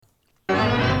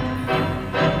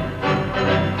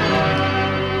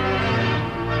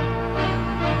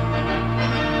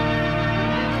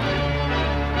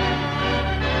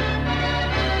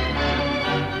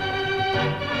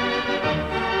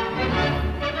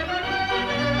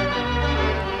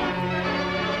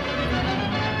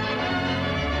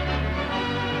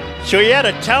So you had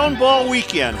a town ball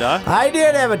weekend, huh? I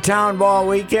did have a town ball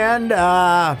weekend,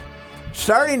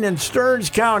 starting in Stearns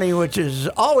County, which has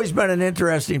always been an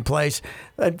interesting place.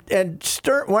 And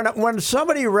when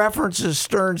somebody references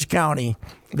Stearns County,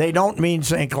 they don't mean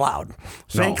St. Cloud.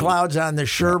 St. Cloud's on the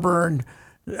Sherburne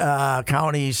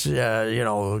counties,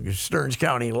 Stearns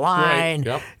County line. Right,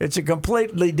 yep. It's a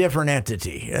completely different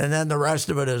entity, and then the rest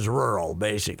of it is rural,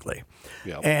 basically.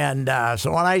 Yep. And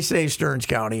so when I say Stearns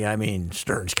County, I mean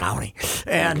Stearns County.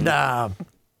 And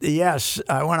yes,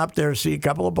 I went up there to see a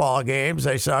couple of ball games.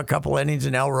 I saw a couple innings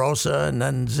in El Rosa, and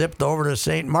then zipped over to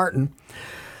St. Martin.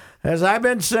 As I've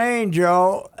been saying,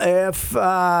 Joe,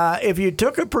 if you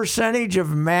took a percentage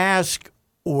of mask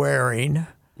wearing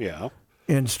Yeah.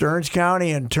 in Stearns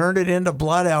County and turned it into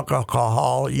blood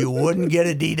alcohol, you wouldn't get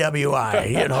a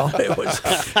DWI. You know,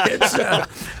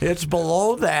 it's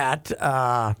below that.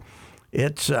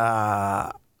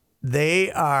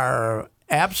 They are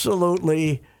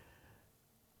absolutely,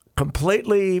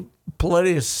 completely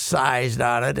politicized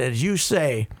on it, as you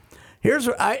say. Here's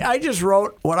what I just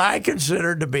wrote what I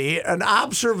considered to be an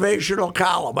observational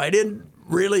column. I didn't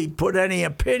really put any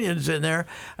opinions in there.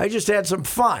 I just had some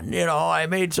fun. You know, I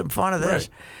made some fun of this.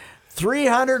 Right.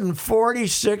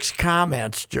 346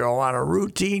 comments, Joe, on a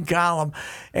routine column.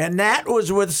 And that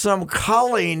was with some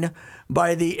culling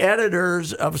by the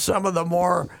editors of some of the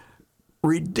more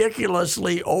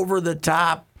ridiculously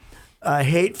over-the-top,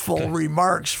 hateful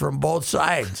remarks from both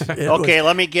sides.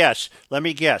 Let me guess.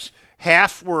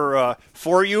 Half were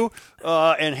for you,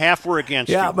 and half were against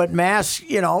you. Yeah, but masks,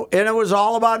 and it was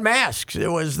all about masks.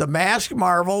 It was the mask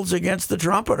marvels against the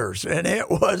trumpeters, and it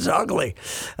was ugly.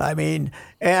 I mean,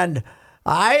 and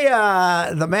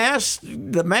the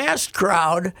mask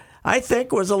crowd, I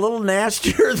think, was a little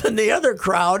nastier than the other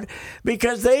crowd,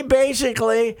 because they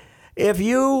basically, if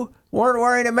you weren't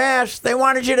wearing a mask, they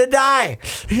wanted you to die,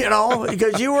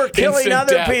 because you were killing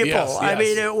other death, people. yes. I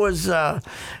mean, it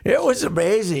was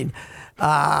amazing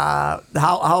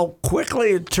how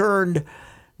quickly it turned.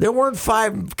 There weren't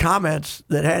 5 comments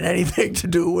that had anything to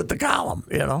do with the column,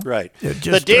 Right.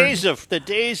 The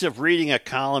days of reading a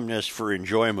columnist for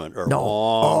enjoyment are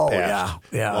long past.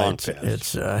 Yeah. Long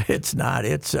past. It's not.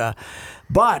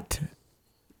 But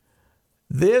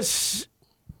this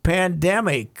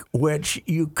pandemic, which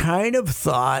you kind of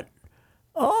thought,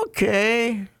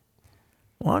 okay,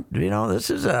 this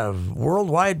is a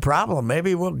worldwide problem.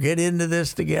 Maybe we'll get into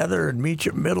this together and meet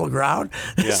your middle ground.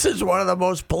 This is one of the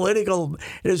most political.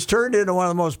 It has turned into one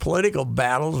of the most political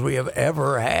battles we have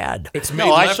ever had. It's made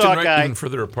left and right even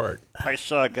further apart. I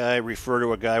saw a guy refer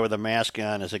to a guy with a mask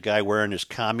on as a guy wearing his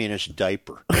communist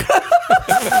diaper.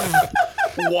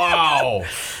 Wow.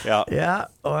 Yeah. Yeah.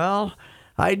 Well,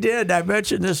 I did. I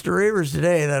mentioned this to Reavers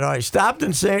today that I stopped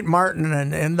in St. Martin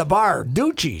and in the bar,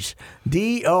 Doochies,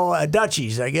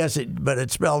 Dutchies, I guess, but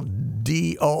it's spelled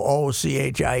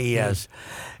Doocies.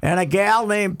 And a gal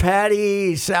named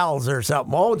Patty Sells or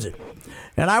something owns it.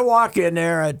 And I walk in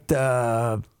there at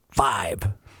 5.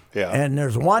 Yeah. And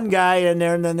there's one guy in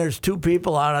there, and then there's 2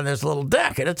 people out on this little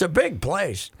deck, and it's a big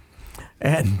place.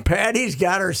 And Patty's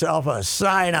got herself a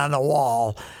sign on the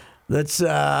wall that's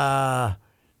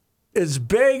as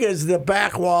big as the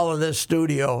back wall of this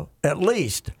studio, at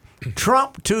least.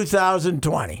 Trump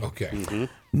 2020. Okay. Mm-hmm.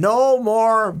 No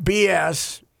more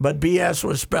BS, but BS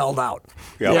was spelled out.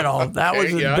 Yep. That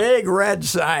was a big red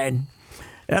sign.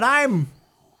 And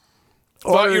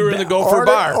Thought you were in the Gopher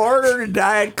bar. Ordered a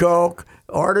Diet Coke,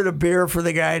 ordered a beer for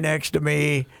the guy next to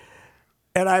me,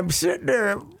 and I'm sitting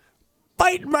there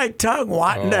biting my tongue,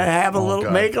 wanting to have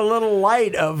make a little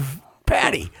light of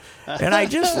Patty. And I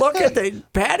just look at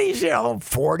Patty's,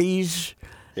 40s,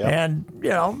 and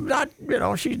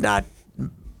she's not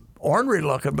ornery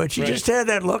looking, but she just had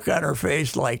that look on her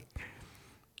face, like,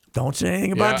 don't say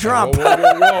anything about Trump.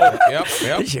 Whoa.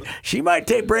 Yep. She might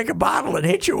break a bottle and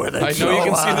hit you with it. I know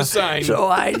you can see the sign. So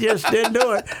I just didn't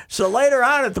do it. So later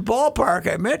on at the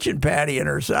ballpark, I mentioned Patty and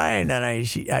her sign, and I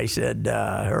said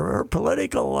her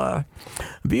political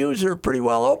views are pretty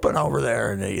well open over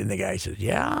there. And the guy says,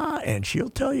 yeah, and she'll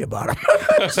tell you about them.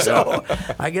 So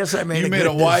I guess I made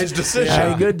a wise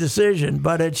decision. A good decision,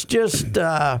 but it's just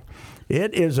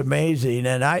it is amazing.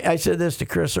 And I said this to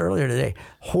Chris earlier today.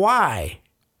 Why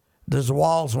does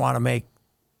Walz want to make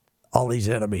all these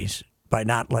enemies by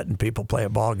not letting people play a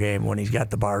ball game when he's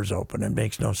got the bars open? It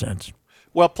makes no sense.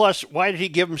 Well, plus, why did he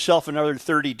give himself another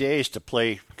 30 days to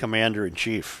play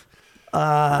commander-in-chief?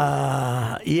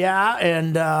 Yeah,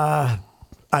 and I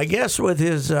guess with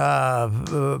his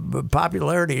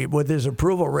popularity, with his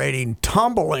approval rating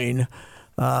tumbling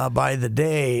by the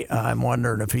day, I'm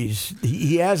wondering if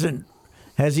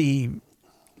has he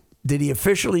Did he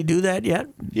officially do that yet?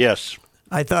 Yes.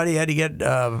 I thought he had to get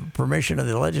permission of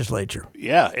the legislature.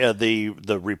 Yeah,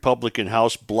 the Republican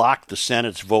House blocked the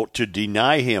Senate's vote to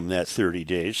deny him that 30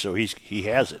 days, so he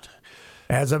has it.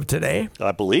 As of today?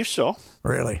 I believe so.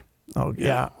 Really? Oh,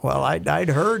 yeah. Well, I'd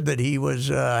heard that he was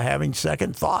having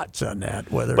second thoughts on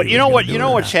that. But you know what? You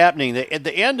know what's happening? At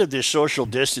the end of this social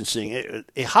distancing,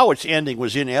 how it's ending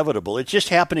was inevitable. It's just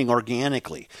happening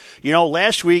organically.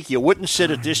 Last week you wouldn't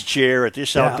sit at this chair at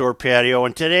this outdoor patio,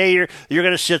 and today you're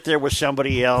going to sit there with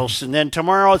somebody else, and then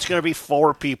tomorrow it's going to be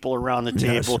 4 people around the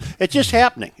table. Yes. It's just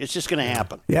happening. It's just going to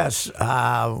happen. Yes.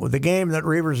 The game that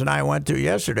Reavers and I went to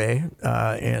yesterday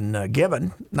in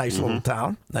Gibbon, nice little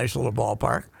town, nice little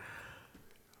ballpark.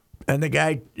 And the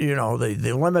guy,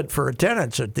 the limit for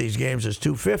attendance at these games is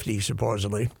 250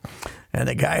 supposedly. And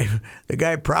the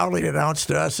guy proudly announced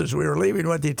to us as we were leaving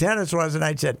what the attendance was, and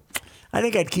I said, I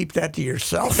think I'd keep that to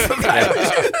yourself.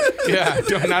 Yeah,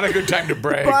 not a good time to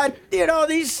brag. But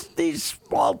these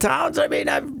small towns. I mean,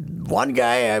 one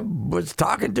guy I was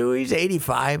talking to. He's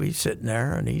 85. He's sitting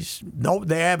there, and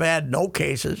they have had no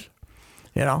cases.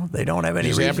 They don't have any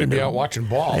reason happen to be out watching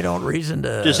ball. They don't reason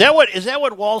to. Is that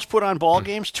what Walls put on ball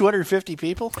games? 250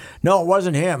 people? No, it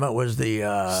wasn't him. It was the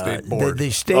state board. The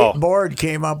state board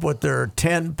came up with their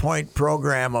 10-point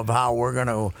program of how we're going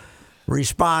to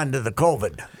respond to the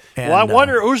COVID. And, well, I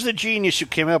wonder who's the genius who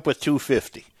came up with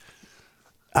 250.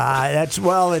 It's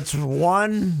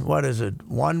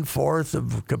 1/4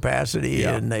 of capacity,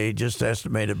 and they just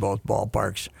estimated both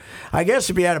ballparks. I guess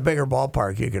if you had a bigger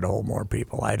ballpark, you could hold more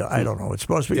people. I don't know. It's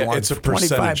supposed to be it's a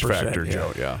percentage 25%, factor,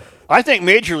 Joe. Yeah. I think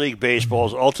Major League Baseball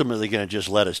is ultimately going to just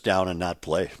let us down and not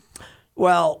play.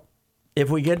 Well, if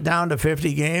we get down to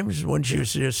 50 games, wouldn't you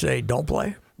just say don't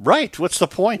play? Right. What's the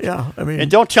point? Yeah, I mean, and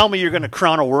don't tell me you're going to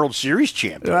crown a World Series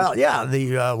champion. Well, yeah,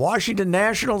 the Washington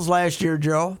Nationals last year,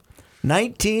 Joe.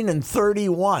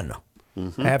 19-31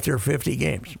 after 50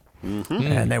 games,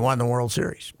 and they won the World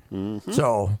Series.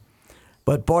 So,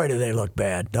 but boy, do they look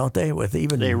bad, don't they?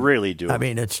 They really do. I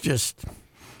mean, it's just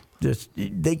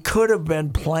they could have been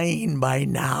playing by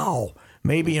now,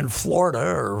 maybe in Florida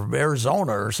or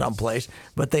Arizona or someplace,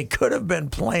 but they could have been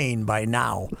playing by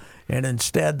now, and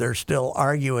instead they're still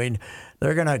arguing.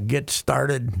 They're going to get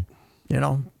started,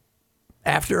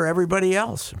 after everybody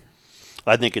else.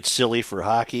 I think it's silly for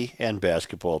hockey and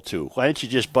basketball, too. Why don't you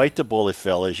just bite the bullet,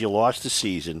 fellas? You lost the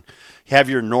season. Have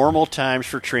your normal times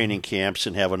for training camps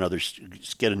and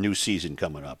get a new season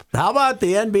coming up. How about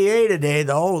the NBA today,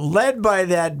 though, led by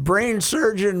that brain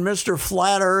surgeon, Mr.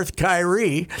 Flat Earth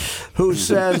Kyrie, who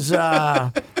says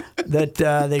that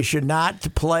they should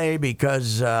not play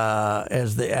because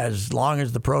as long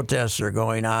as the protests are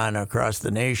going on across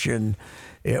the nation,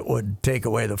 it would take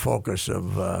away the focus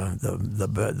of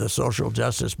the social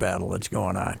justice battle that's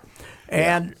going on.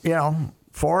 And,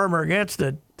 for him or against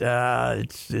it,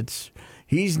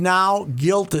 he's now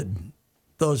guilted.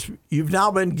 You've now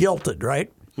been guilted,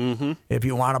 right? Mm-hmm. If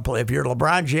you want to play, if you're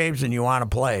LeBron James and you want to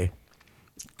play,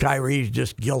 Kyrie's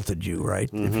just guilted you,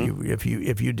 right? Mm-hmm.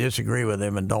 If you disagree with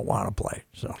him and don't want to play.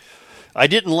 So, I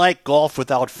didn't like golf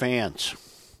without fans.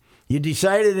 You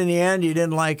decided in the end you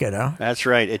didn't like it, huh? That's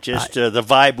right. It just the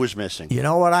vibe was missing. You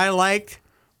know what I liked?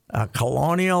 A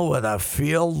Colonial with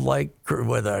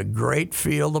a great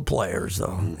field of players,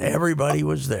 though. Everybody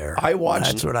was there.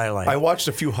 That's what I liked. I watched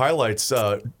a few highlights.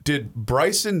 Did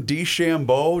Bryson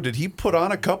DeChambeau? Did he put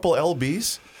on a couple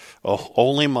lbs? Oh,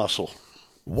 only muscle.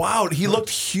 Wow, he looked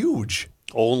huge.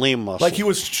 Only muscle. Like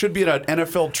he should be at an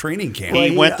NFL training camp.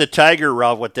 He went the Tiger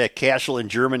route with that castle in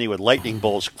Germany with lightning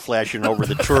bolts flashing over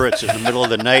the turrets in the middle of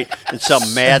the night and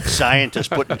some mad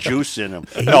scientist putting juice in them.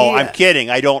 No, I'm kidding.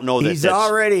 I don't know that. He's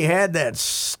already had that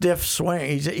stiff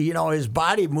swing. His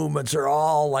body movements are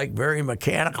all like very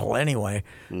mechanical anyway.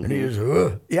 Mm-hmm. And he was,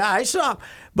 I saw.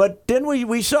 But didn't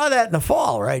we saw that in the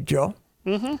fall, right, Joe?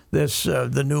 Mm-hmm. This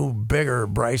the new bigger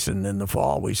Bryson in the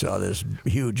fall. We saw this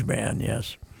huge man.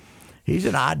 Yes. He's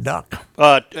an odd duck.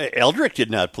 Eldrick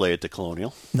did not play at the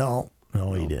Colonial. No,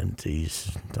 he didn't.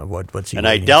 He's what's he? And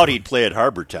I doubt he'd play at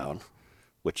Harbortown,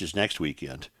 which is next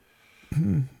weekend.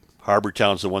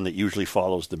 Harbortown's the one that usually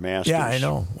follows the Masters. Yeah, I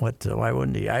know. Why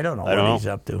wouldn't he? I don't know what he's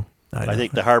up to. I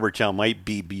think the Harbortown might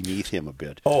be beneath him a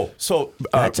bit. Oh, so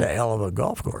that's a hell of a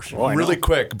golf course. Really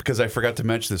quick, because I forgot to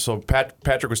mention this. So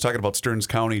Patrick was talking about Stearns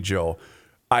County, Joe.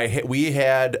 We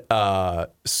had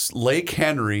Lake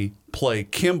Henry play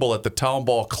Kimball at the Town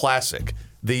Ball Classic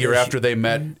the year after they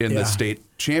met in the state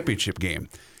championship game.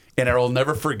 And I will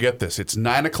never forget this. It's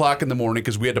 9 o'clock in the morning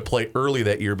because we had to play early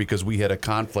that year because we had a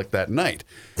conflict that night.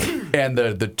 And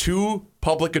the two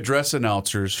public address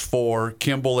announcers for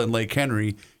Kimball and Lake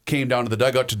Henry came down to the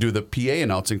dugout to do the PA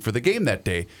announcing for the game that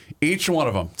day. Each one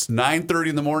of them, it's 9:30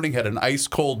 in the morning, had an ice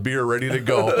cold beer ready to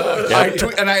go.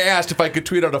 And I asked if I could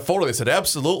tweet out a photo. They said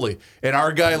absolutely. And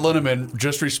our guy Linneman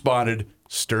just responded,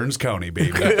 "Stearns County,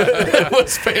 baby." It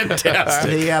was fantastic.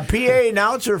 The PA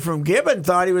announcer from Gibbon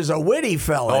thought he was a witty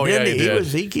fella, Oh, yeah, didn't he did.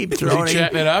 He keep throwing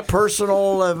chatting it up?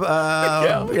 personal,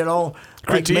 you know,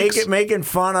 like Critiques? making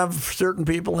fun of certain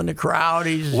people in the crowd.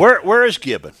 He's Where is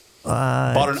Gibbon?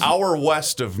 About an hour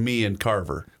west of me and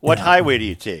Carver. What highway do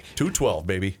you take? 212,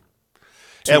 baby.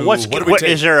 And What do we take?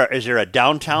 is there a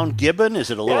downtown Gibbon? Is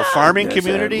it a little farming It's a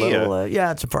community? little, yeah,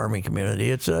 it's a farming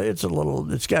community. It's a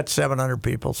little. It's got 700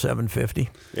 people, 750.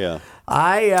 Yeah.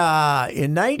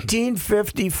 In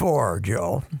 1954,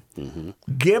 Joe,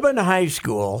 Gibbon High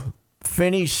School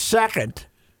finished second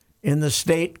in the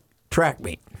state track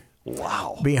meet.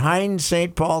 Wow. Behind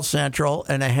St. Paul Central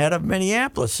and ahead of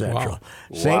Minneapolis Central.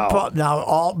 St. Wow. Paul.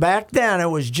 Now, back then it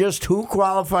was just who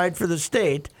qualified for the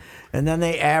state, and then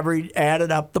they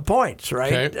added up the points,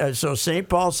 right? Okay. So St.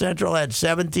 Paul Central had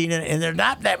 17, and there are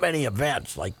not that many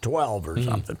events, like 12 or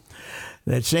something.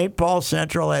 That St. Paul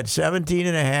Central had 17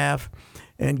 and a half,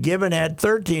 and Gibbon had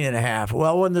 13 and a half.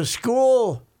 Well,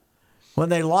 when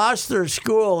they lost their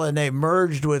school and they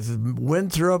merged with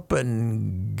Winthrop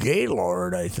and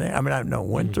Gaylord, I think. I mean, no,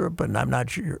 Winthrop and I'm not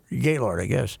sure. Gaylord, I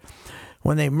guess.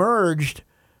 When they merged,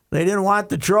 they didn't want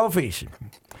the trophies.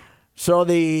 So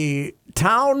the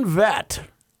town vet,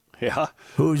 Yeah.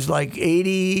 who's like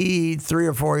 83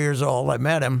 or 4 years old, I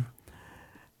met him,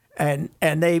 and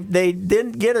they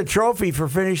didn't get a trophy for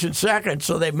finishing second,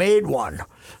 so they made one.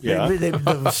 Yeah.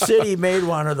 The city made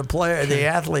one, or the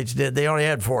athletes did. They only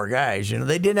had 4 guys. You know,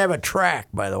 they didn't have a track,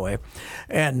 by the way,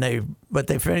 but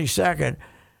they finished second.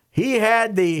 He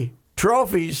had the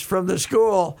trophies from the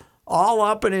school all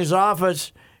up in his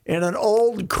office in an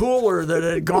old cooler that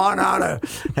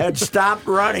had stopped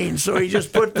running, so he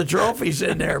just put the trophies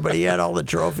in there, but he had all the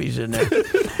trophies in there.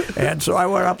 And so I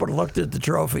went up and looked at the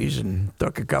trophies and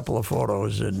took a couple of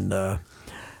photos. And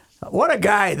what a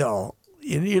guy, though.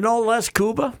 You know Les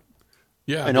Cuba?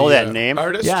 Yeah, I know that name.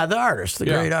 Artist? Yeah, the artist, the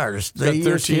Yeah. great artist. Got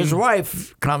 13. His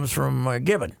wife comes from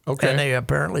Gibbon, Okay. and they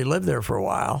apparently lived there for a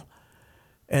while.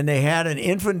 And they had an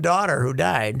infant daughter who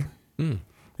died.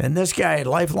 And this guy,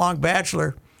 lifelong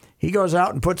bachelor, he goes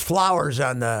out and puts flowers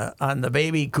on the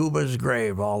baby Cuba's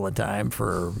grave all the time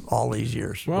for all these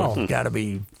years. Wow. It's got to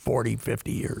be 40,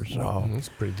 50 years. So. Oh, that's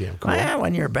pretty damn cool. Well,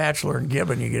 when you're a bachelor in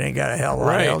Gibbon, you ain't got a hell of a lot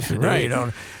Right, else to do. right. You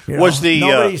don't.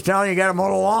 Nobody's telling you got to mow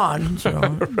the lawn.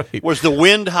 So. Was the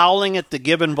wind howling at the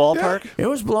Gibbon ballpark? It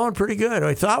was blowing pretty good.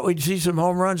 I thought we'd see some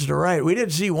home runs to right. We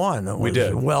did see one that was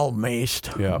did. well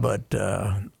maced. Yeah.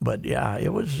 But yeah,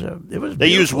 it was. They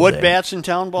use beautiful wood day. bats in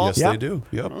town ball? Yes, Yep. they do.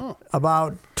 Yep.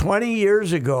 About 20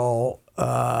 years ago,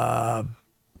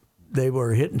 they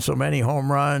were hitting so many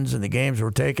home runs and the games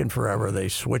were taking forever. They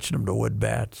switched them to wood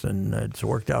bats, and it's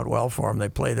worked out well for them. They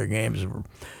play their games.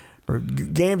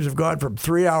 Games have gone from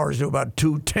 3 hours to about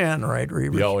 2:10, right,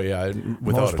 Reavers? Oh, yeah.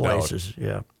 Without Most a doubt. places,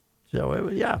 yeah. So it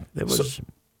was.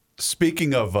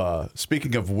 Speaking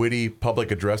of witty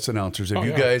public address announcers, have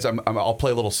you guys? I'll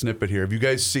play a little snippet here. Have you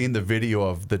guys seen the video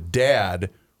of the dad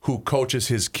who coaches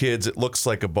his kids? It looks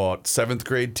like about 7th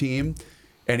grade team,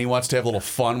 and he wants to have a little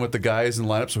fun with the guys in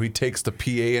the lineup. So he takes the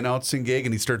PA announcing gig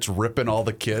and he starts ripping all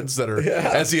the kids that are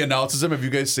as he announces them. Have you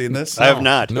guys seen this? I have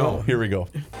not. No. Here we go.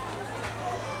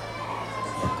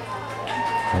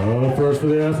 First for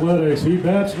the Athletics, he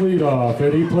bats leadoff,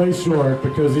 and he plays short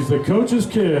because he's the coach's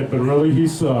kid, but really he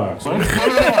sucks.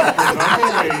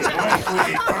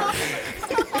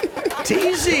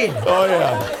 Teasing. Oh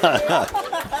yeah.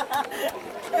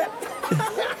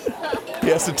 He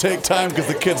has to take time because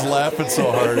the kid's laughing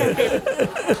so hard.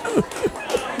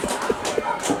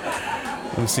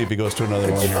 Let me see if he goes to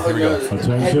another one here. Here we go.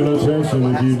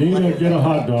 Attention, if you need to get a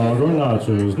hot dog or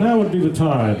nachos, now would be the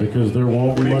time because there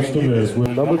won't be much to miss with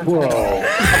number 12.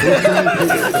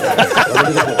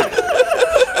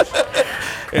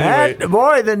 Anyway,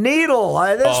 Boy, the needle.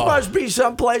 This must be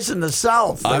someplace in the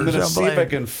South. I'm or going to see if someplace. I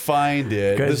can find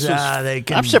it. Because This was they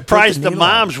can I'm surprised put the needle on.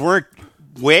 moms weren't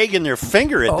wagging their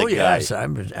finger at Oh the guy. yes, I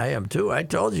am too. I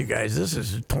told you guys this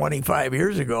is 25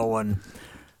 years ago when,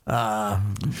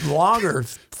 longer,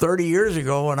 30 years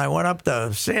ago when I went up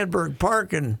to Sandberg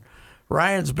Park and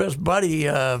Ryan's best buddy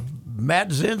Matt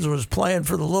Zins was playing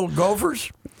for the Little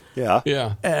Gophers, Yeah.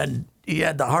 Yeah. and he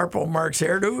had the Harpo Marx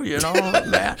hairdo, you know,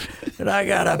 Matt. And I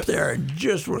got up there and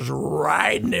just was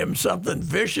riding him something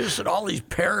vicious, and all these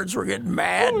parents were getting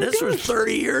mad. This was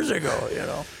 30 years ago, you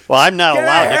know. Well, I'm not Get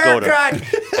allowed a to go to.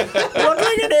 haircut. Look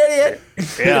like an idiot.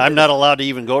 Yeah, I'm not allowed to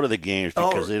even go to the games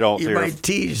because they don't. You might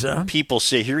tease, huh? People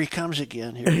say, "Here he comes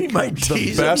again." Here He might The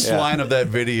tease. best line of that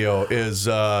video is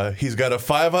he's got a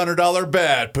 $500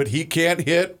 bat, but he can't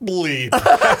hit bleep.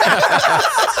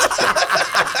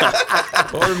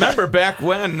 Well, remember back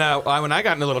when I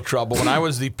got in a little trouble when I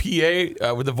was the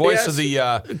PA with the voice of the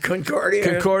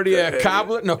Concordia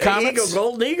Comets.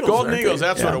 Golden Eagles. Golden Eagles,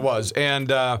 that's what it was. And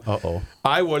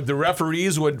the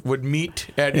referees would meet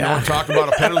and and talk about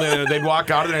a penalty, and they'd walk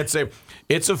out and they'd say,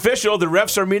 "It's official. The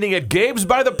refs are meeting at Gabe's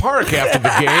by the Park after the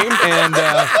game." And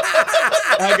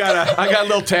I got a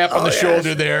little tap on the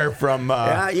shoulder there from.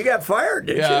 You got fired,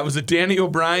 didn't you? Was it Danny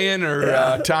O'Brien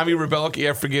or Tommy Rebelki?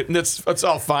 I forget. And that's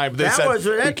all fine. But they said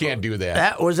we can't do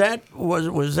that. Was that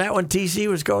when TC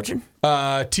was coaching?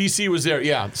 TC was there.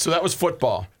 Yeah. So that was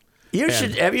football.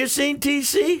 Have you seen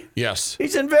TC? Yes.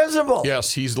 He's invisible.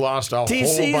 Yes, he's lost a whole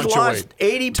TC's bunch of lost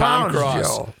weight. 80 pounds,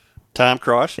 Joe. Tom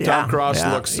Cross. Yeah. Tom Cross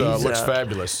Yeah. looks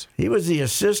fabulous. He was the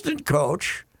assistant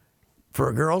coach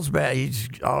for girls he's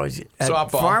always at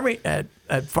softball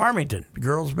at Farmington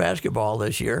girls basketball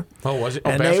this year. Oh, was it?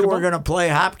 And basketball? they were going to play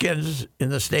Hopkins in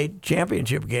the state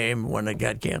championship game when it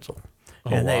got canceled.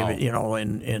 And wow. they,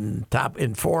 in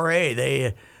 4A,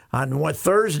 they on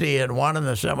Thursday and won in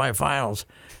the semifinals.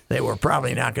 They were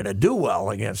probably not going to do well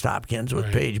against Hopkins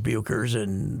with Paige Bukers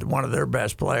and one of their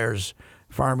best players,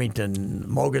 Farmington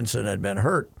Mogensen, had been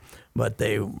hurt. But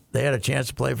they had a chance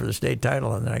to play for the state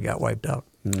title, and then I got wiped out.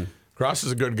 Cross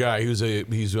is a good guy. He's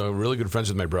really good friends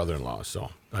with my brother-in-law, so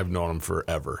I've known him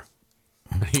forever.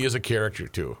 He is a character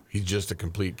too. He's just a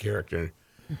complete character.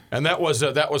 And that was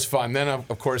fun. Then, of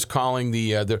course, calling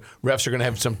the refs are going to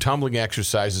have some tumbling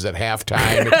exercises at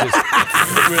halftime.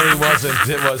 It really wasn't.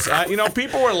 It was,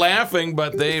 people were laughing,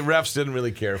 but the refs didn't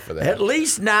really care for that. At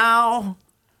least now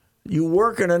you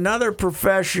work in another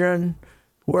profession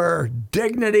where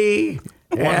dignity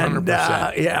 100%.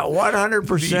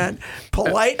 100%.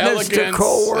 Politeness to elegance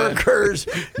coworkers,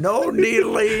 no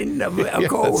needling of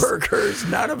coworkers,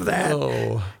 none of that.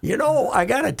 Oh. I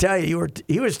got to tell you,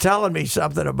 he was telling me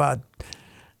something about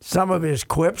some of his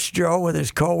quips, Joe, with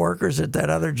his coworkers at that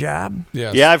other job.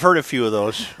 Yes. Yeah, I've heard a few of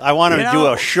those. I want him to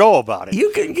do a show about it.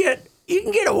 You can get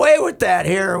away with that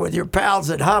here with your pals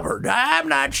at Hubbard. I'm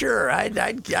not sure.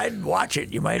 I'd watch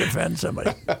it. You might offend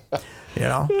somebody.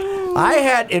 I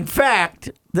had, in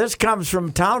fact, this comes from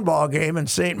a town ball game in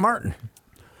St. Martin.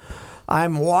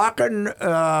 I'm walking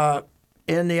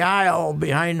in the aisle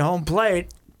behind home plate,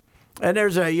 and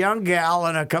there's a young gal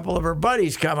and a couple of her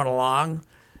buddies coming along.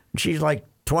 She's like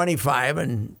 25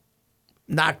 and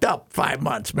knocked up 5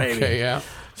 months, maybe. Okay, yeah.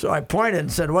 So I pointed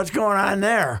and said, "What's going on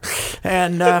there?"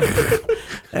 And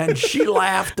and she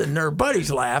laughed, and her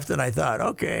buddies laughed, and I thought,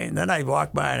 okay. And then I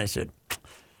walked by and I said,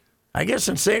 I guess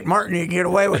in St. Martin you can get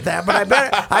away with that, but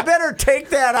I better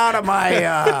take that out of my.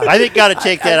 I think got to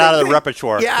take that out of the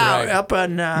repertoire. Yeah, Right. up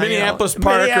in Minneapolis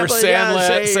Park or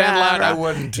Sandlot, I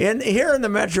wouldn't. Here in the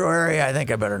metro area, I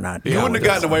think I better not. You wouldn't have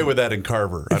gotten away with that in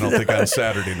Carver, I don't think, on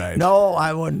Saturday night. No,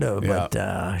 I wouldn't have.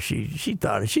 But she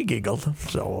thought she giggled.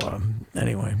 So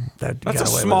anyway, That's got a away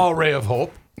with small it. ray of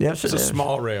hope. Yes, It's it a is.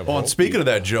 small ray of Well, hope. and speaking of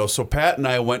that, Joe, so Pat and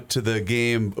I went to the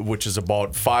game, which is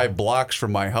about 5 blocks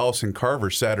from my house in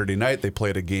Carver Saturday night. They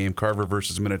played a game, Carver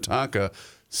versus Minnetonka.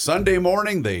 Sunday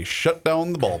morning, they shut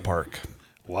down the ballpark.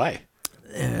 Why?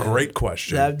 Great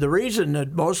question. The reason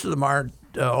that most of them aren't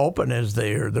open is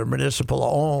they're municipal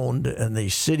owned, and the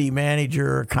city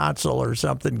manager, consul, or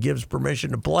something gives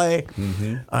permission to play,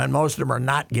 and most of them are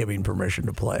not giving permission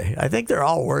to play. I think they're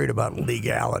all worried about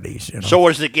legalities. So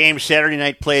was the game Saturday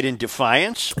night played in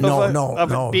defiance of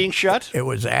it being shut? It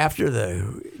was after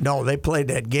they played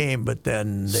that game, but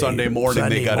then Sunday morning,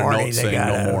 they got a note saying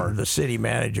no more. The city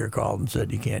manager called and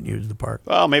said you can't use the park.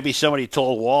 Well, maybe somebody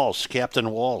told Walls,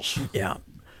 Captain Walls. Yeah.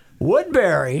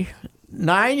 Woodbury,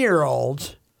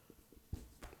 9-year-olds,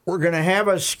 we're going to have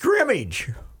a scrimmage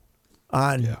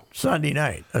on Sunday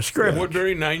night. A scrimmage.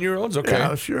 Woodbury 9-year-olds? Okay.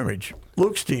 Yeah, a scrimmage.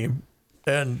 Luke's team.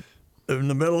 And in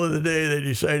the middle of the day, they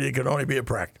decided it could only be a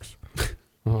practice.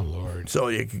 Oh, Lord. So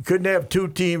you couldn't have two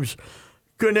teams.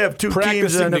 Couldn't have two teams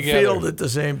Practicing on the together. field at the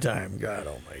same time. God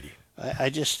Almighty!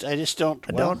 I just don't.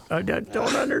 I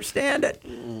don't understand it.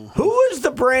 Who is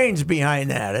the brains behind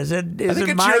that? Is it it's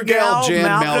my your gal, Jan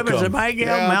Malcolm? Is it Malcolm. my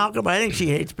gal Yeah. Malcolm? I think she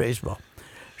hates baseball.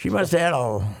 She must have had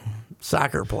a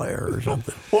soccer player or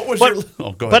something. What was But, your...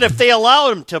 Oh, go ahead. but if they allow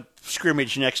him to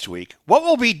scrimmage next week, what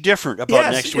will be different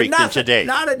about next week nothing, than today?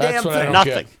 Not a damn That's what I thing. don't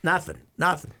Nothing. get.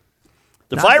 Nothing.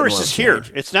 The Nothing virus will is here.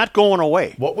 change. It's not going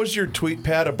away. What was your tweet,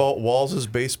 Pat, about Walls'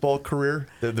 baseball career?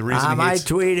 The reason he My hates...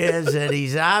 tweet is that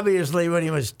he's obviously, when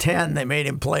he was 10, they made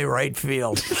him play right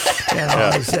field.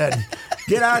 They said,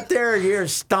 get out there, you're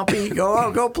Stumpy.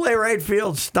 Go play right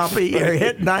field, Stumpy. You're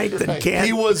hit ninth and can't.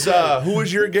 He was, who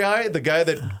was your guy? The guy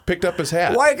that picked up his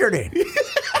hat? Wykerdine.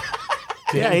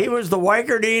 Yeah, he was the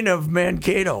Wykerdine of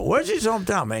Mankato. Where's his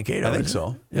hometown, Mankato? I think isn't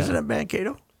so. it? Isn't it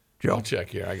Mankato? Joe, I'll check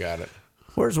here. I got it.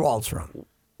 where's Waltz from?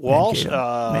 Walls,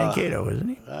 Mankato, isn't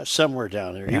he? somewhere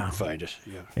down there. You Yeah. can find it.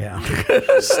 Yeah.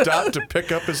 Yeah. Stopped to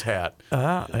pick up his hat.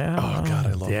 Yeah. Oh, God,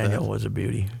 I love Daniel that. was a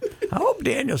beauty. I hope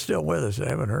Daniel's still with us. I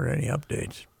haven't heard any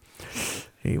updates.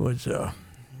 He was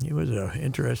an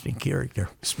interesting character.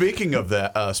 Speaking of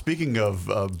that, speaking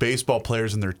of baseball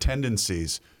players and their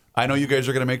tendencies, I know you guys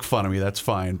are going to make fun of me. That's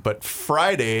fine. But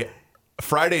Friday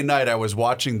night, I was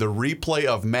watching the replay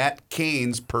of Matt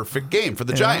Cain's perfect game for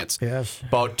the Giants. Yes.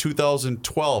 About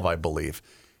 2012, I believe.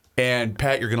 And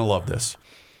Pat, you're going to love this.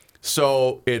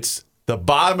 So it's the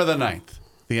bottom of the ninth.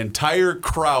 The entire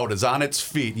crowd is on its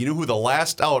feet. You know who the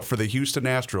last out for the Houston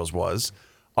Astros was?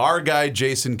 Our guy,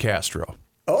 Jason Castro.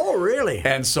 Oh, really?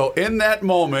 And so in that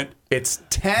moment, it's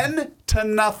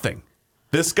 10-0.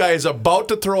 This guy is about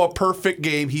to throw a perfect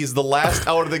game. He's the last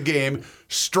out of the game.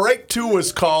 Strike two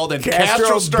was called, and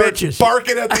Castro starts bitches.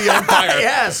 barking at the umpire.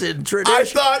 Yes, in tradition. I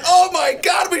thought, oh my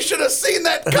God, we should have seen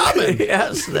that coming.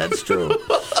 Yes, that's true.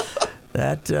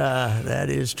 That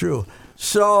is true.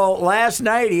 So last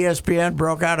night, ESPN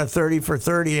broke out a 30 for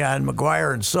 30 on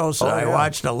McGuire and Sosa. I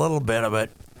watched a little bit of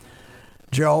it,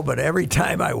 Joe, but every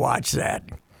time I watch that,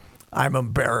 I'm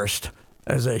embarrassed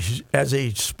as a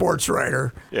sports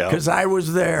writer because I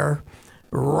was there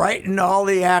writing all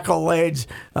the accolades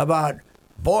about,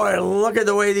 boy, look at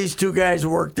the way these two guys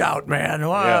worked out, man.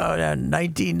 Wow, in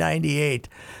 1998.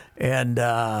 And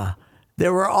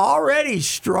there were already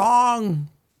strong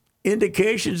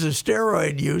indications of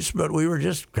steroid use, but we were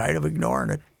just kind of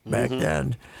ignoring it back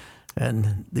then.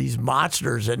 And these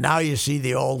monsters, and now you see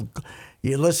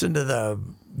you listen to the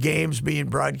games being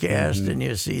broadcast and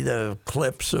you see the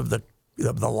clips of the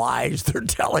lies they're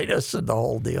telling us and the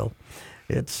whole deal.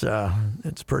 It's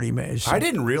pretty amazing. I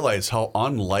didn't realize how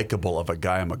unlikable of a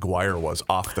guy McGuire was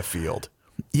off the field.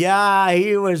 Yeah,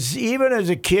 he was, even as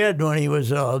a kid when he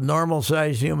was a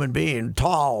normal-sized human being,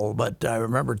 tall, but I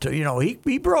remember,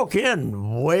 he broke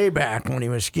in way back when he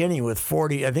was skinny with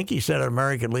 40, I think he set an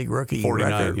American League rookie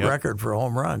 49, record for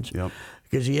home runs. Yep.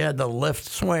 Because he had the lift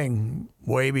swing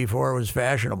way before it was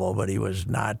fashionable, but he was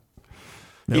not.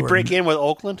 He break in with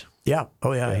Oakland? Yeah.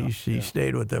 Oh, yeah. He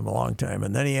stayed with them a long time.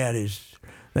 And then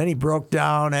then he broke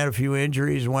down, had a few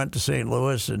injuries, went to St.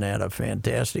 Louis, and had a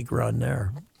fantastic run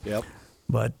there. Yep.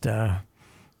 But,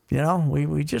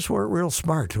 we just weren't real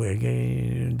smart.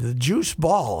 The juice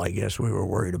ball, I guess we were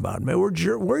worried about. We were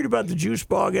worried about the juice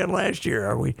ball again last year.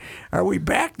 Are we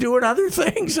back doing other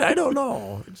things? I don't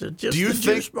know. Is it just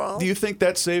juice ball? Do you think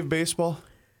that saved baseball?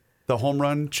 The home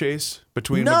run chase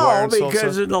between McGuire and Sosa? No,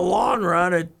 because in the long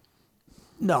run, I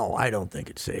don't think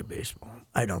it saved baseball.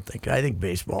 I think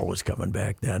baseball was coming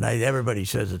back then. Everybody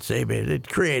says it saved it. It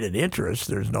created interest.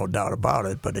 There's no doubt about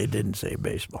it, but it didn't save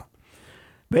baseball.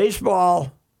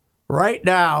 Baseball right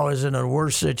now is in a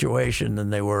worse situation than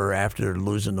they were after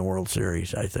losing the World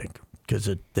Series, I think, because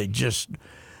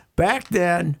back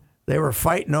then they were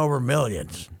fighting over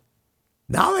millions.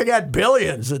 Now they got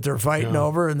billions that they're fighting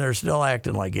over, and they're still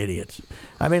acting like idiots.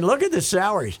 I mean, look at the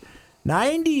salaries.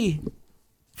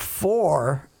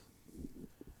 94.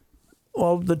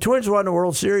 Well, the Twins won the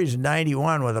World Series in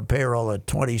 91 with a payroll of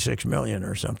 $26 million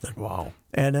or something. Wow.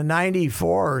 And in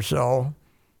 94 or so,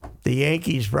 the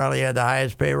Yankees probably had the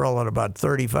highest payroll at about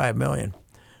 $35 million.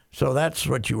 So that's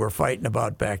what you were fighting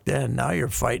about back then. Now you're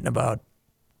fighting about,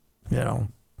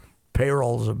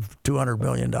 payrolls of $200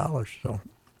 million. So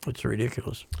it's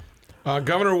ridiculous.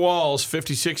 Governor Walz,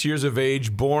 56 years of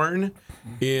age, born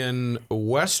in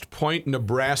West Point,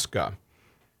 Nebraska,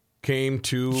 came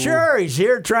to... Sure, he's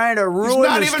here trying to ruin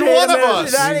not the even state one of of Minnesota. us.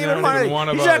 He's not even one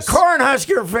of us. He's a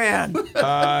Cornhusker fan.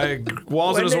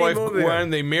 Walz When and his did he wife, move here?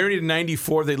 when they married in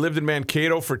 94, they lived in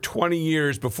Mankato for 20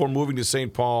 years before moving to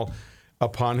St. Paul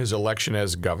upon his election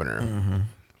as governor. Mm-hmm.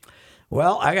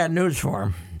 Well, I got news for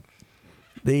him.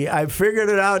 I figured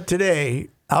it out today.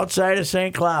 Outside of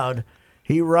St. Cloud,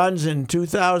 he runs in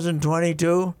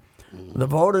 2022. The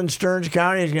vote in Stearns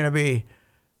County is going to be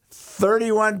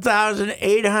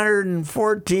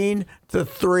 31,814 to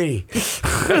 3.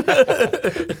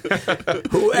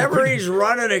 Whoever he's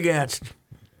running against.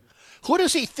 Who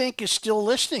does he think is still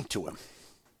listening to him?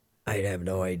 I have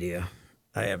no idea.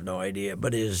 I have no idea.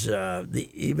 But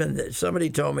somebody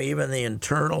told me even the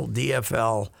internal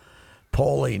DFL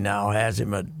polling now has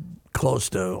him at close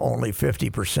to only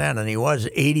 50%, and he was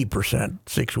 80%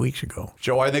 6 weeks ago.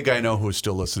 Joe, I think I know who's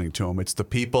still listening to him. It's the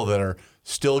people that are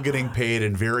still getting paid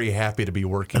and very happy to be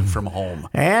working from home.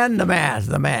 And the mask.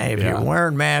 You're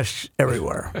wearing masks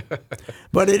everywhere.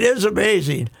 But it is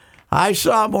amazing. I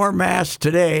saw more masks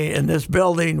today in this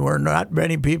building where not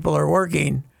many people are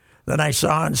working than I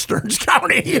saw in Stearns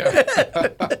County.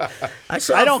 I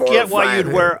don't get why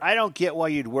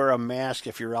you'd wear a mask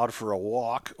if you're out for a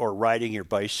walk or riding your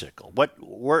bicycle.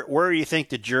 Where do you think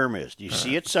the germ is? Do you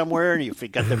see it somewhere? And if you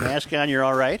got the mask on, you're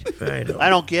all right? I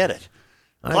don't get it.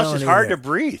 Plus, it's hard to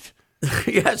breathe.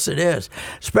 Yes, it is.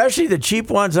 Especially the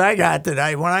cheap ones I got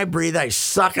that when I breathe, I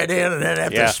suck it in and then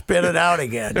have to spit it out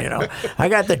again. I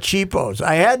got the cheapos.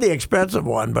 I had the expensive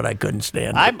one, but I couldn't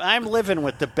stand it. I'm living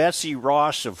with the Betsy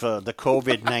Ross of the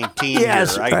COVID-19.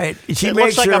 Yes, here. right. It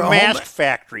looks like a mask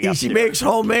factory up She there. makes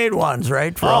homemade ones,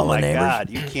 right, for all the neighbors. Oh, my God.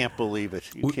 You can't believe it.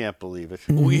 You can't believe it.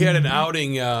 We had an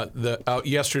outing out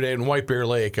yesterday in White Bear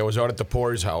Lake. I was out at the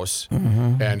Poor's house.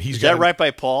 And he's Is that right by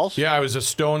Paul's? Yeah, I was a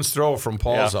stone's throw from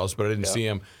Paul's house, but I didn't see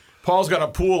him. Paul's got a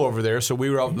pool over there, so we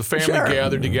were out. The family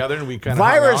gathered together, and we kind of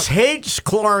Virus hates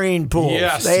chlorine pools.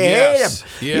 Yes, they hate them. yes.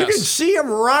 You can see them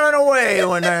running away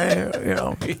when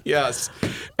they, Yes,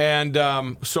 and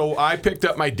so I picked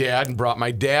up my dad and brought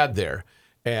my dad there.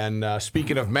 And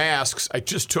speaking of masks, I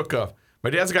just took my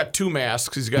dad's got 2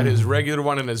 masks. He's got his regular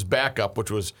one and his backup, which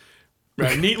was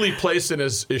neatly placed in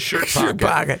his shirt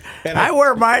pocket. And I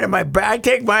wear mine in my back. I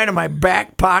take mine in my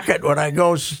back pocket when I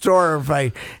go to the store.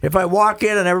 If I walk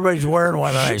in and everybody's wearing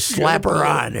one, I slap her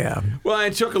on. Yeah. Well,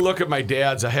 I took a look at my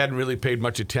dad's. I hadn't really paid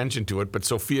much attention to it, but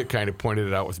Sophia kind of pointed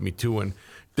it out with me too. And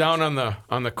down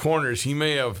on the corners, he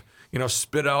may have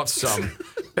spit out some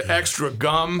extra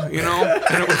gum, and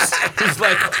it was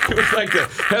like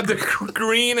had the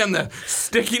green and the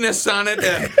stickiness on it,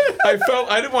 and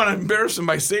I didn't want to embarrass him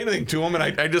by saying anything to him, and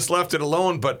I just left it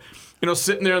alone, but.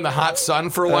 Sitting there in the hot sun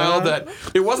for a while, that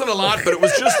it wasn't a lot, but it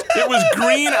was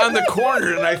green on the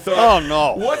corner, and I thought, oh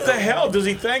no, what the hell does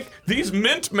he think? These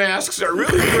mint masks are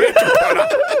really great to put on.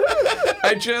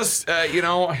 I just,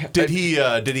 Did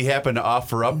he happen to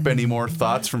offer up any more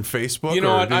thoughts from Facebook? You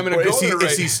know what? I'm going to go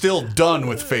Is he still done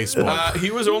with Facebook? He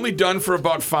was only done for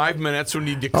about 5 minutes when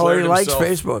he declared himself. Oh, he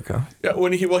likes Facebook, huh?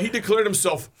 Yeah, he declared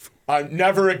himself.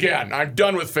 Never again. I'm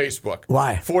done with Facebook.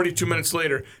 Why? 42 minutes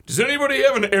later. Does anybody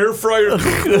have an air fryer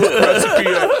recipe?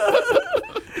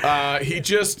 He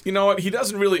just, he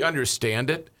doesn't really understand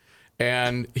it,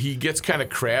 and he gets kind of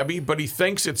crabby, but he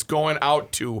thinks it's going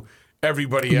out to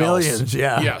everybody else. Millions,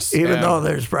 yeah. Yes. Even though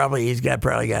he's probably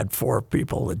got 4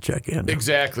 people that check in.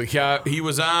 Exactly. Yeah. He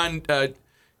was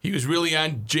really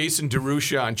on Jason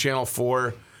DeRusha on Channel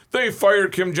 4. They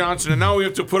fired Kim Johnson, and now we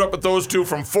have to put up with those 2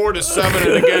 from 4 to 7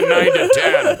 and again 9 to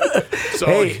 10.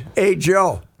 So, hey,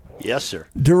 Joe. Yes, sir.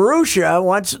 DeRusha,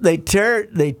 once they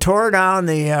tore down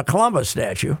the Columbus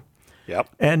statue. Yep.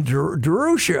 And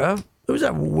DeRusha, who's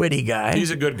a witty guy.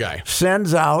 He's a good guy.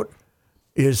 Sends out,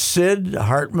 is Sid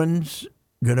Hartman's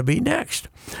going to be next?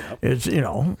 Yep. It's,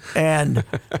 and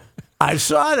I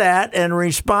saw that and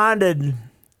responded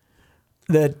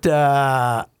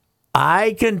that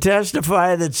I can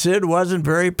testify that Sid wasn't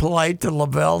very polite to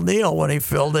Lavelle Neal when he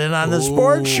filled in on the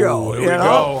sports show.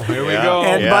 Here we go.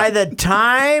 And by the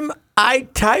time I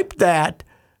typed that,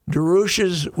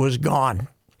 DeRusha's was gone.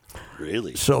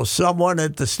 Really? So someone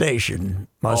at the station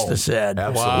must have said,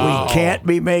 absolutely. We can't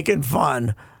be making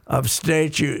fun of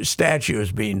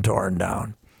statues being torn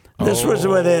down. This was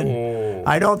within,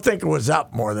 I don't think it was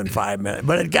up more than 5 minutes,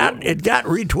 but it got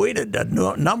retweeted a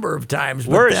number of times.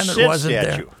 But Where is then it Sid's wasn't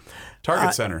statue? there.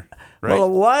 Target Center, right? Well, it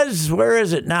was. Where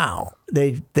is it now?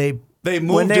 They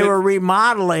moved when they it. were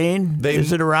remodeling.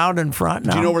 Is it around in front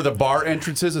now? Do you know where the bar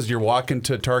entrance is as you're walking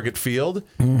to Target Field?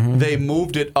 Mm-hmm. They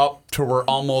moved it up to where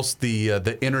almost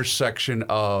the intersection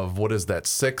of what is that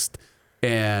 6th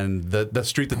and the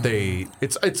street that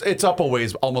it's up a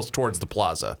ways almost towards the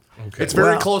plaza. Okay. It's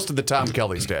very close to the Tom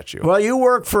Kelly statue. Well, you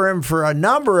worked for him for a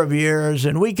number of years,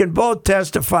 and we can both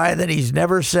testify that he's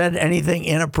never said anything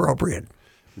inappropriate.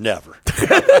 Never.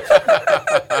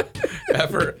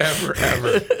 Ever.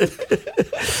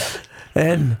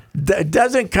 And it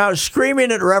doesn't count.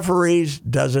 Screaming at referees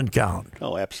doesn't count.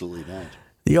 Oh, absolutely not.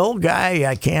 The old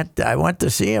guy, I went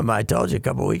to see him, I told you a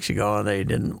couple of weeks ago, and they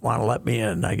didn't want to let me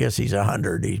in. I guess he's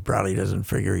 100. He probably doesn't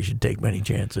figure he should take many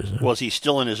chances. Was he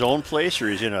still in his own place,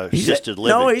 or he's in a assisted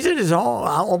living? No, he's in his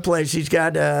own place. He's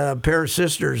got a pair of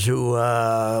sisters who,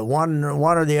 one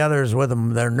or the other is with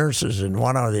him. They're nurses, and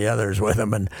one or the other is with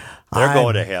him. And they're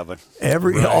going to heaven.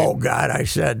 Oh, God, I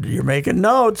said, you're making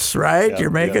notes, right? Yep,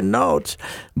 you're making notes.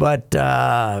 But...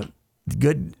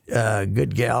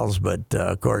 good gals, but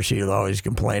of course he'll always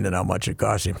complain at how much it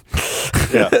costs him.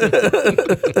 Yeah. Do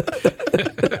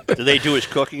they do his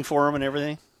cooking for him and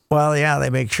everything? Well, yeah, they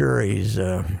make sure he's.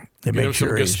 They Give make him sure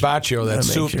some he's. gazpacho, that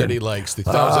soup that he likes, the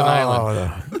Thousand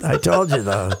Island. I told you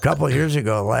a couple of years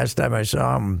ago, last time I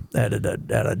saw him at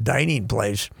a dining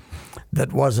place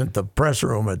that wasn't the press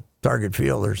room at Target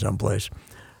Field or someplace.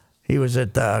 He was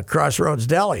at Crossroads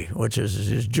Deli, which is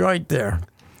his joint there,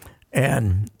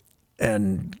 And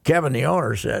Kevin, the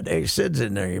owner, said, "Hey, Sid's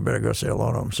in there. You better go say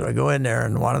hello to him." So I go in there,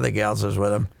 and one of the gals is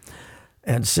with him.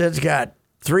 And Sid's got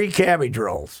 3 cabbage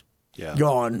rolls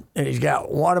going, and he's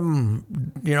got one of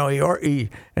them. You know,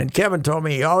 and Kevin told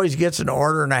me he always gets an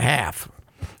order and a half,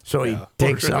 so he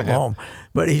takes something home.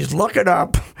 But he's looking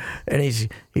up, and he's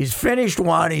finished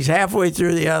one. He's halfway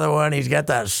through the other one. He's got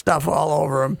that stuff all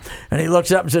over him, and he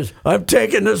looks up and says, "I'm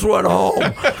taking this one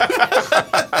home."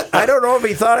 I don't know if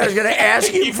he thought I was going to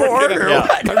ask him for it or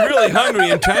what. I'm really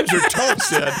hungry and times are tough,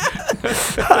 Sid.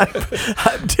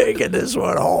 I'm taking this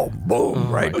one home. Boom,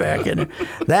 right back in.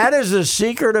 That is the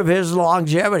secret of his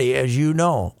longevity, as you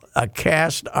know, a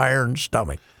cast iron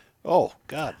stomach. Oh,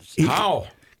 God. How?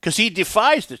 Because he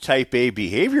defies the type A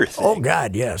behavior thing. Oh,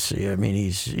 God, yes. I mean,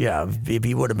 if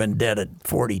he would have been dead at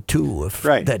 42 if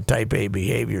that type A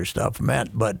behavior stuff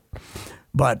meant. But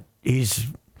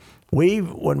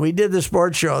when we did the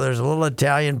sports show, there's a little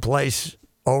Italian place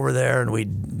over there, and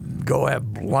we'd go have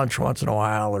lunch once in a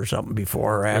while or something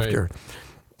before or after. Right.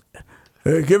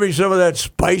 Hey, give me some of that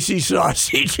spicy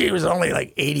sausage. He was only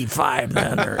like 85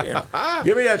 then.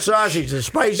 Give me that sausage, the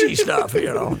spicy stuff,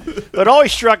 It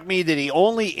always struck me that he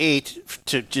only ate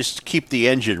to just keep the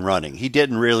engine running. He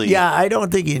didn't really. Yeah, I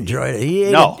don't think he enjoyed it. He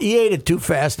ate it too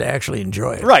fast to actually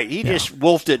enjoy it. Right. He just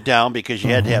wolfed it down because you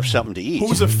had to have something to eat.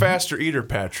 Who's a faster eater,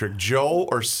 Patrick, Joe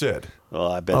or Sid?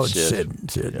 Well, I bet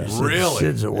Sid. Yeah. Really?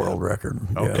 Sid's a world record.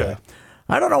 Okay. Yeah.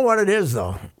 I don't know what it is,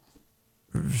 though.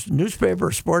 Newspaper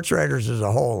sports writers as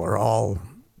a whole are all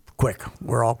quick.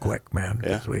 We're all quick, man.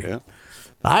 Yeah.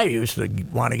 I used to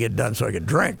want to get done so I could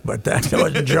drink, but that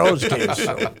wasn't Joe's case.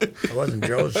 So it wasn't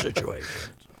Joe's situation.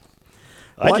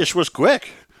 I just was quick.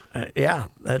 Yeah,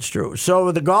 that's true. So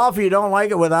with the golf, you don't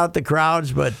like it without the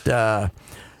crowds, but the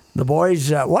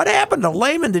boys, what happened to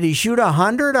Lehman? Did he shoot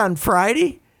 100 on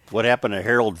Friday? What happened to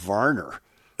Harold Varner?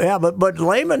 Yeah, but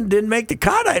Lehman didn't make the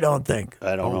cut, I don't think.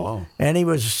 I don't know. Wow. And he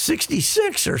was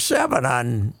 66 or 7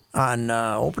 on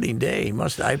opening day. He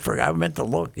must. I forgot. I meant to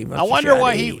look. He must. I wonder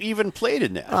why he even played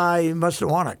in that. He must have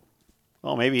won it.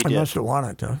 Oh, maybe he He did. must have won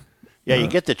it. Huh? Yeah, you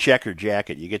get the checker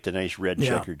jacket. You get the nice red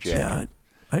checker jacket. Yeah.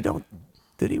 I don't.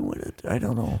 Did he win it? I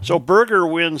don't know. So Berger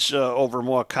wins over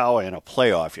Moakawa in a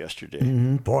playoff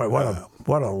yesterday. Boy, what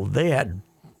a they had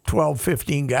 12,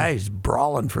 15 guys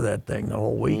brawling for that thing the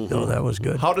whole week, though. That was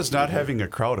good. How does not having a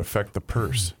crowd affect the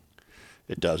purse?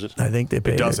 It doesn't. I think they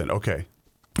paid It doesn't. Okay.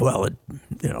 Well,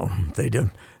 they do.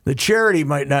 The charity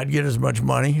might not get as much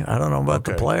money. I don't know about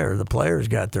the player. The players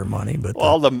got their money, but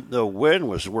Well, the win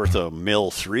was worth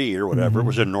 $1.3 or whatever. It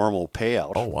was a normal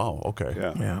payout. Oh, wow. Okay.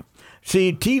 yeah.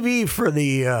 See, TV for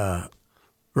the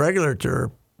regular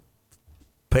tour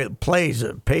pays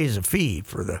a fee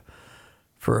for the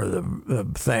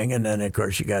thing, and then of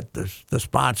course you got the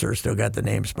sponsor, still got the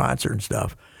name sponsor and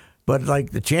stuff. But like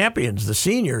the champions, the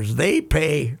seniors, they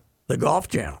pay the Golf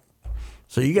Channel,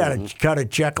 so you got to cut a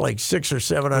check like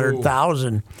 $600,000 or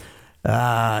 $700,000,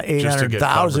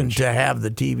 800,000 to have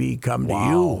the TV come to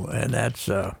you, and that's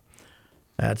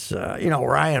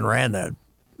Ryan ran the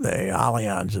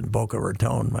Allianz in Boca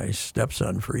Raton, my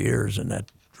stepson, for years, and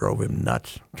that drove him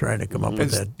nuts trying to come up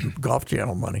with that Golf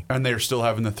Channel money. And they're still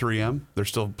having the 3M? They're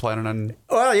still planning on...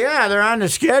 Well, yeah, they're on the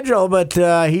schedule, but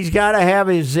he's got to have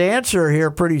his answer here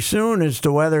pretty soon as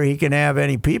to whether he can have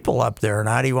any people up there or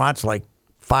not. He wants like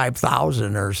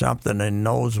 5,000 or something and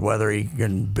knows whether he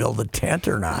can build a tent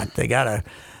or not. They got to...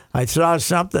 I saw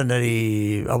something that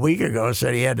he, a week ago,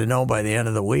 said he had to know by the end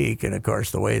of the week. And, of course,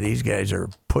 the way these guys are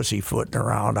pussyfooting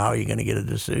around, how are you going to get a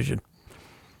decision?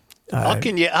 How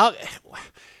can you...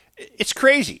 It's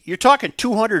crazy. You're talking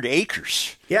 200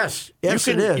 acres. Yes, it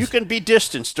is. You can be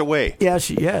distanced away. Yes,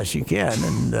 you can.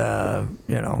 And,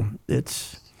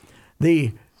 it's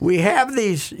the we have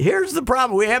these. Here's the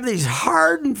problem: we have these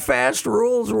hard and fast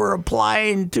rules we're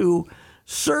applying to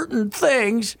certain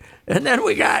things, and then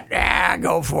we got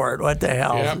go for it. What the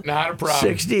hell? Yep, not a problem.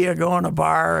 60 a go in a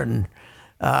bar, and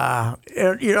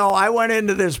I went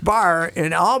into this bar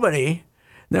in Albany.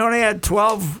 They only had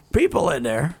 12 people in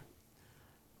there,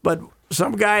 but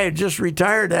some guy had just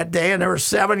retired that day, and there were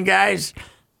 7 guys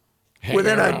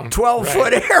within a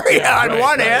 12-foot area on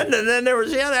one end, and then there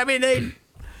was the other. I mean,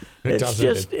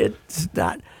 it's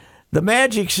not. The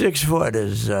magic 6 foot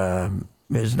is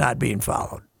not being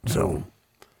followed. So,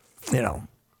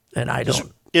 and I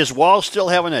don't. Is Wall still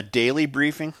having a daily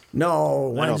briefing? No,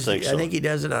 Wednesday. I don't think so. I think he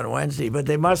does it on Wednesday, but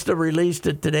they must have released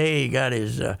it today. He got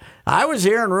his. I was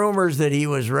hearing rumors that he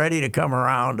was ready to come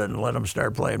around and let him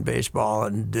start playing baseball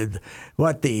and did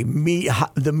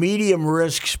the medium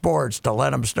risk sports to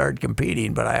let him start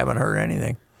competing, but I haven't heard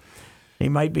anything. He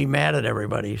might be mad at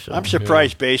everybody. So. I'm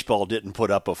surprised baseball didn't put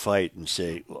up a fight and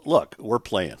say, "Look, we're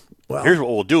playing. Well, here's what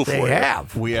we'll do for you." They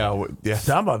have. Yeah.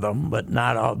 Some of them, but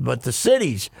not all. But the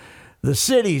cities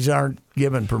aren't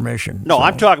given permission. No, so.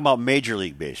 I'm talking about Major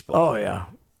League Baseball. Oh yeah.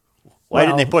 Why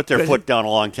didn't they put their foot down a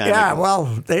long time Yeah, ago? well,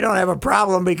 they don't have a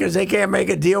problem because they can't make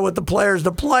a deal with the players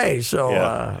to play. So,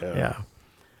 Yeah.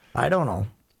 I don't know.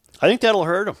 I think that'll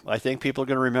hurt them. I think people are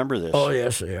going to remember this. Oh,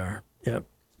 yes, they are. Yep.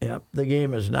 The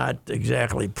game is not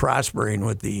exactly prospering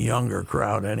with the younger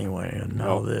crowd anyway. And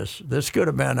now this could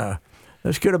have been a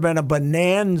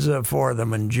bonanza for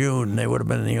them in June. They would have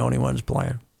been the only ones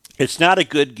playing. It's not a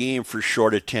good game for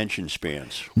short attention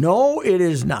spans. No, it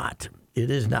is not. It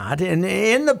is not. And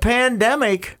in the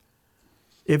pandemic,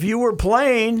 if you were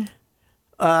playing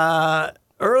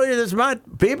earlier this month,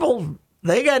 people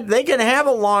they can have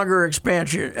a longer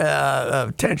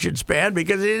attention span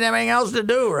because they didn't have anything else to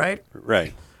do, right?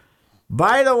 Right.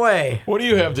 By the way, What do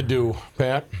you have to do,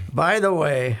 Pat? I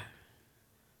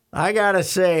gotta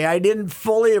say I didn't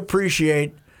fully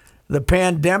appreciate the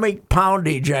pandemic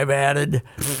poundage I've added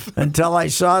until I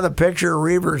saw the picture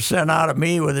Reavers sent out of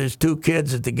me with his 2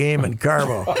 kids at the game in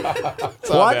Carvo.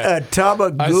 What a tub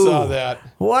of goo. I saw that.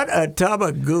 What a tub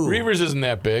of goo. Reavers isn't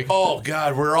that big. Oh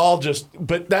God, we're all just.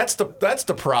 But that's the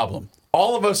problem.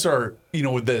 All of us are.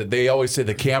 They always say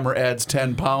the camera adds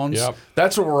 10 pounds. Yep.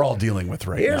 That's what we're all dealing with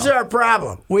right Here's now. our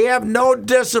problem. We have no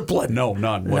discipline. No,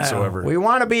 none whatsoever. No. We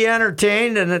want to be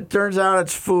entertained, and it turns out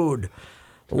it's food.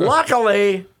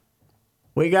 Luckily,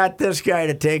 we got this guy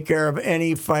to take care of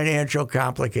any financial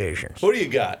complications. Who do you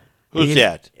got? Who's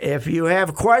that? If you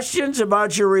have questions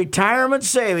about your retirement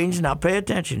savings, now pay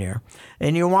attention here,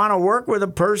 and you want to work with a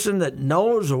person that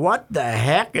knows what the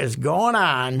heck is going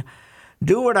on,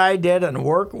 do what I did and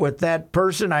work with that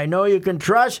person I know you can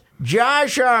trust,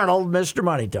 Josh Arnold, Mr.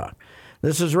 Money Talk.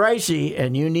 This is Ricey,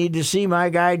 and you need to see my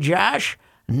guy Josh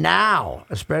now,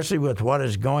 especially with what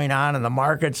is going on in the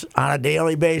markets on a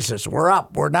daily basis. We're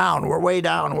up, we're down, we're way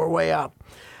down, we're way up.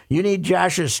 You need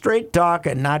Josh's straight talk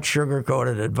and not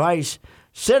sugar-coated advice.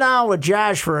 Sit down with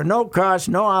Josh for a no-cost,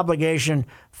 no-obligation,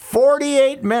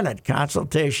 48-minute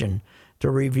consultation to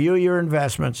review your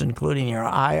investments, including your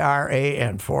IRA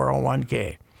and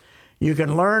 401k. You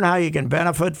can learn how you can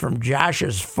benefit from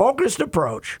Josh's focused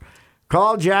approach.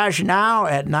 Call Josh now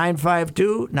at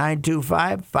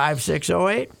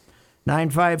 952-925-5608,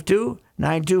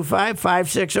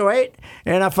 952-925-5608.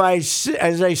 And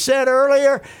as I said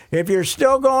earlier, if you're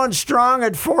still going strong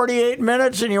at 48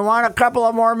 minutes and you want a couple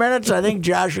of more minutes, I think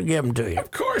Josh will give them to you.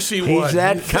 Of course he would. He's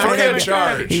that kind Free of of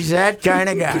charge. He's that kind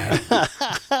of guy.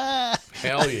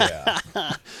 Hell yeah.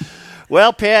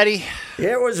 Well, Patty,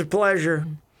 It was a pleasure.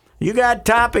 You got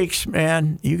topics,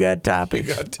 man. You got topics.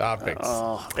 You got topics.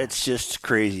 it's just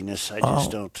craziness. I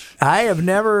just don't. I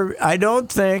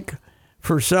don't think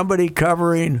for somebody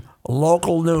covering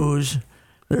local news,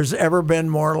 there's ever been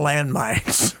more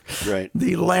landmines. Right.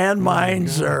 The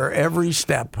landmines are every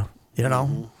step,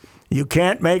 You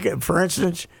can't make it, for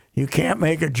instance, you can't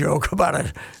make a joke about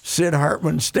a Sid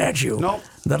Hartman statue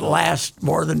that lasts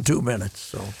more than 2 minutes.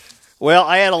 So. Well,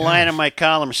 I had a line in my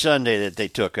column Sunday that they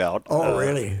took out. Oh,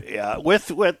 really? Yeah,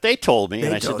 with what they told me,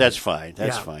 and I said, that's fine.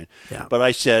 That's fine. Yeah. But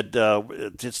I said,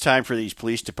 it's time for these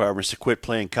police departments to quit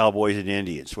playing cowboys and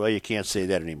Indians. Well, you can't say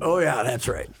that anymore. Oh, yeah, that's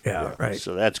right. Yeah, right.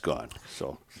 So that's gone.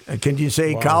 So Can you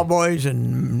say cowboys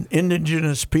and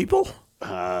indigenous people?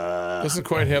 Doesn't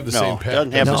quite have the same pet.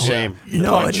 doesn't have the same.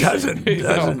 No, it doesn't.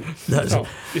 Doesn't. No.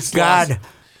 It's God,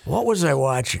 what was I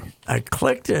watching? I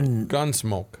clicked and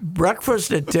Gunsmoke.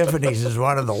 Breakfast at Tiffany's is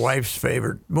one of the wife's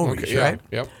favorite movies, Okay, yeah, right?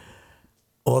 Yep.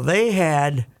 Well, they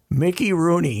had Mickey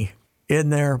Rooney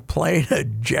in there playing a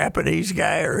Japanese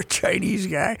guy or a Chinese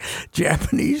guy,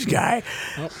 Japanese guy.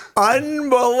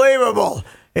 Unbelievable.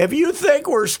 If you think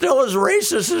we're still as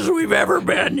racist as we've ever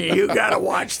been, you got to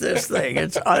watch this thing.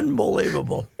 It's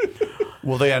unbelievable.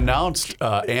 Well, they announced,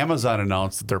 Amazon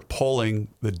announced that they're pulling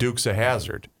the Dukes of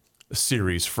Hazzard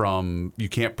series from. You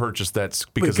can't purchase that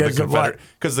because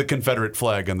of the Confederate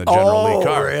flag on the General Lee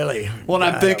car. Oh, really? Well,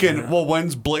 and I'm thinking, well,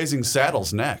 when's Blazing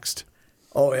Saddles next?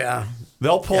 Oh, yeah.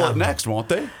 They'll pull it next, won't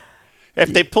they?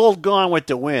 If they pulled Gone with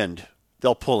the Wind,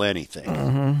 they'll pull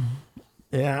anything.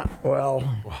 Yeah, well,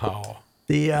 Wow.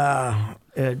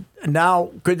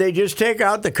 now could they just take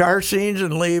out the car scenes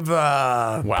and leave?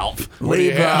 Well,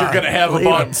 Leave, you're going to have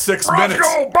about 6 minutes.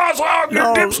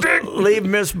 Leave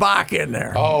Miss Bach in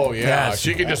there. Oh yeah, Yes.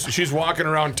 she could she's walking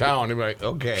around town and be like,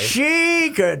 okay.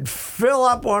 She could fill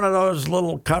up one of those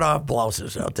little cut-off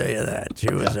blouses. I'll tell you that.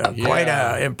 She was quite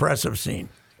an impressive scene.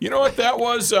 You know what that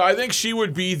was? I think she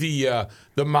would be the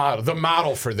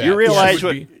model for that. You realize She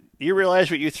would what you realize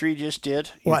what you three just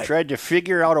did? You What? tried to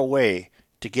figure out a way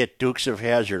to get Dukes of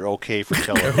Hazzard okay for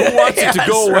television. Who wants it to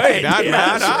go That's away? right. Not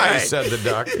That's I, right. said the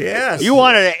duck. Yes. You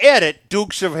wanted to edit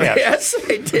Dukes of Hazzard. Yes,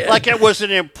 I did. Like it was an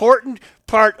important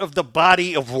part of the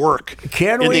body of work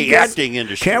in the acting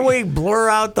industry. Can we blur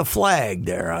out the flag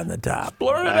there on the top?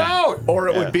 Blur it out. Or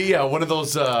it would be one of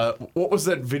those, what was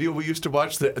that video we used to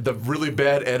watch? The really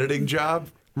bad editing job?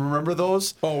 Remember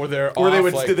those? Oh, where they're Where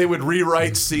off, they would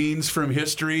rewrite scenes from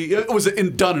history. It was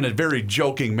done in a very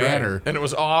joking manner. and it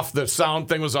was off. The sound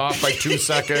thing was off by 2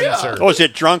 seconds. Yeah. Oh, is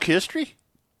it Drunk History?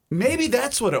 Maybe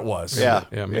that's what it was. Yeah.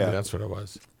 Yeah, maybe that's what it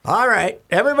was. All right,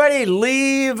 everybody,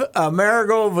 leave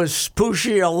Amerigo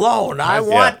Vespucci alone. I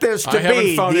want this I to haven't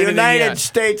be found the anything United yet.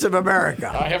 States of America.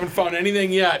 I haven't found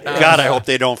anything yet. God, I hope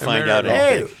they don't find out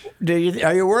America. anything. Hey,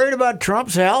 are you worried about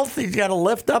Trump's health? He's got to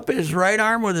lift up his right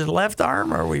arm with his left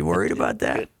arm. Are we worried about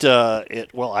that?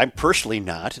 Well, I'm personally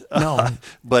not. No.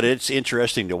 But it's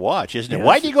interesting to watch, isn't it? Yes.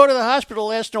 Why did you go to the hospital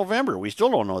last November? We still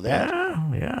don't know that.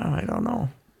 Yeah, I don't know.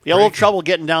 You had a little trouble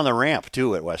getting down the ramp,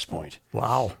 too, at West Point.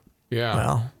 Wow. Yeah.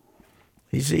 Well,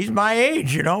 he's my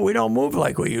age, you know. We don't move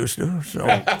like we used to. So,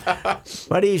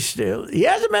 but he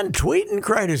hasn't been tweeting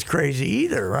quite as crazy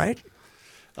either, right?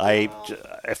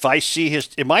 If I see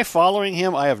am I following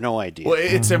him? I have no idea. Well,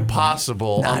 it's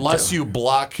impossible unless you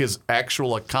block his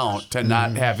actual account to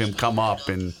not have him come up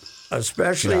and.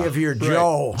 Especially if you're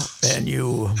Joe and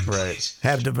you Right.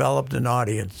 have developed an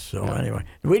audience. So anyway,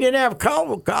 we didn't have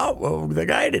the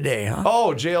guy today, huh?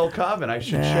 Oh, J.L. Coven, I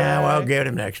should check. Yeah, well, get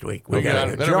him next week. Okay,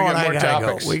 then we Joe got and I more gotta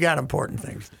topics. go. We got important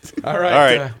things. All right. All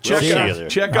right. Check We'll see out, you there.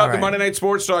 check All out the right. Monday Night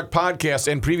Sports Talk podcast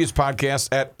and previous podcasts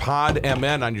at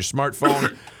PodMN on your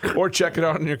smartphone, or check it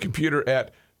out on your computer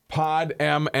at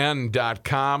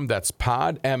podmn.com. That's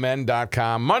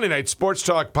podmn.com. Monday Night Sports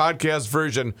Talk podcast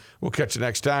version. We'll catch you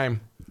next time.